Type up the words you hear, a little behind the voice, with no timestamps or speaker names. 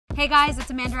Hey guys, it's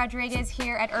Amanda Rodriguez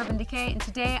here at Urban Decay, and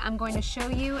today I'm going to show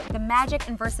you the magic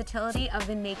and versatility of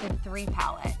the Naked 3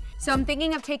 palette. So I'm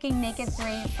thinking of taking Naked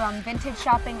 3 from vintage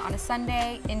shopping on a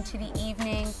Sunday into the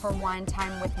evening for wine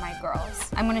time with my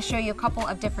girls. I'm going to show you a couple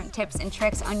of different tips and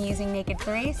tricks on using Naked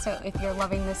 3, so if you're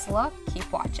loving this look,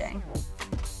 keep watching.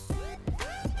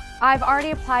 I've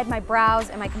already applied my brows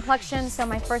and my complexion, so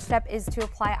my first step is to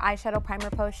apply eyeshadow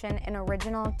primer potion in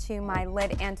Original to my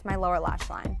lid and to my lower lash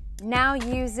line. Now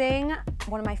using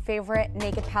one of my favorite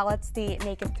Naked palettes, the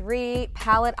Naked 3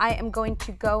 palette, I am going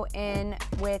to go in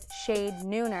with shade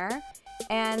Nooner.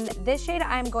 And this shade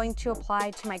I'm going to apply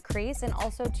to my crease and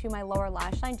also to my lower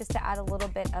lash line just to add a little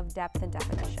bit of depth and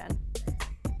definition.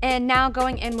 And now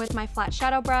going in with my flat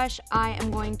shadow brush, I am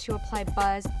going to apply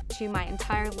Buzz to my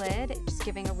entire lid, just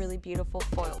giving a really beautiful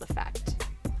foiled effect.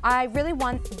 I really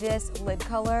want this lid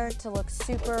color to look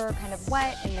super kind of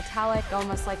wet and metallic,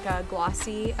 almost like a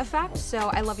glossy effect.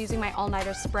 So I love using my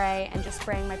all-nighter spray and just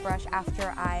spraying my brush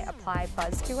after I apply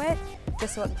Buzz to it,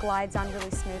 just so it glides on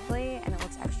really smoothly and it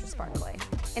looks extra sparkly.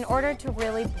 In order to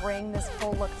really bring this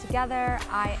whole look together,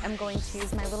 I am going to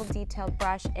use my little detailed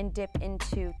brush and dip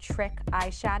into Trick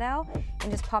eyeshadow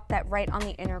and just pop that right on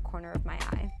the inner corner of my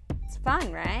eye. It's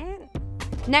fun, right?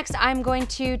 Next, I'm going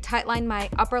to tightline my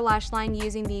upper lash line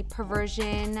using the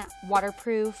Perversion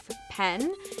waterproof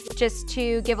pen, just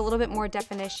to give a little bit more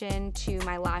definition to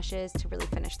my lashes to really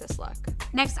finish this look.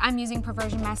 Next, I'm using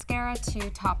Perversion mascara to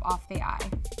top off the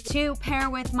eye. To pair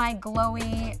with my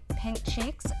glowy pink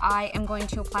cheeks, I am going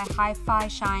to apply Hi-Fi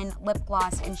Shine Lip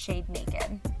Gloss in shade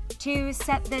Naked. To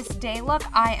set this day look,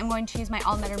 I am going to use my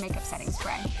all-nighter makeup setting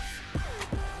spray.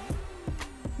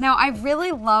 Now, I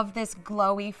really love this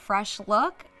glowy, fresh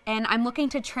look, and I'm looking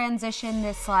to transition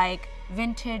this like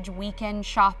vintage weekend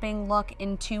shopping look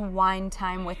into wine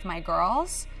time with my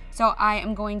girls. So I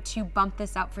am going to bump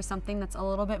this up for something that's a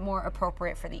little bit more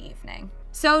appropriate for the evening.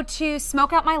 So to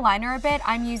smoke out my liner a bit,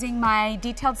 I'm using my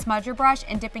detailed smudger brush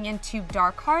and dipping into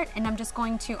Dark Heart, and I'm just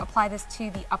going to apply this to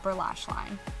the upper lash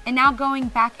line. And now going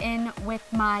back in with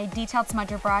my detailed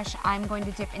smudger brush, I'm going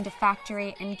to dip into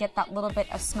Factory and get that little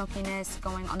bit of smokiness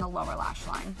going on the lower lash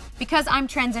line. Because I'm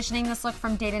transitioning this look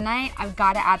from day to night, I've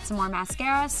got to add some more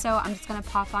mascara, so I'm just gonna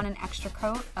pop on an extra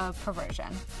coat of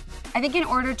Perversion. I think in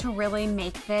order to really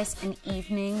make this an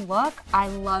evening look, I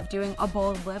love doing a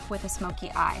bold lip with a smoky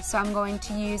eye. So I'm going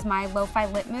to use my Lo-Fi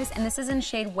Lip Mousse, and this is in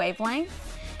shade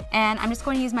Wavelength. And I'm just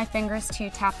going to use my fingers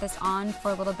to tap this on for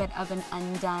a little bit of an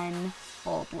undone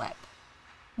bold lip.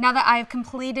 Now that I've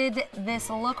completed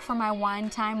this look for my wine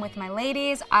time with my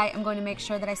ladies, I am going to make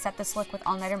sure that I set this look with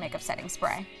all-nighter makeup setting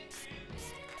spray.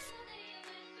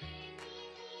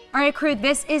 Alright crew,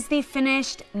 this is the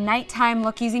finished nighttime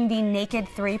look using the Naked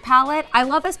 3 palette. I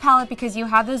love this palette because you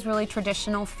have those really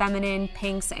traditional feminine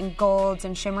pinks and golds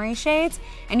and shimmery shades,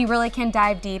 and you really can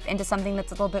dive deep into something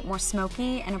that's a little bit more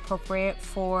smoky and appropriate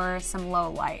for some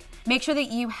low light. Make sure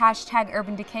that you hashtag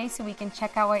Urban Decay so we can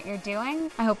check out what you're doing.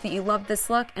 I hope that you love this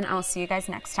look, and I will see you guys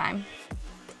next time.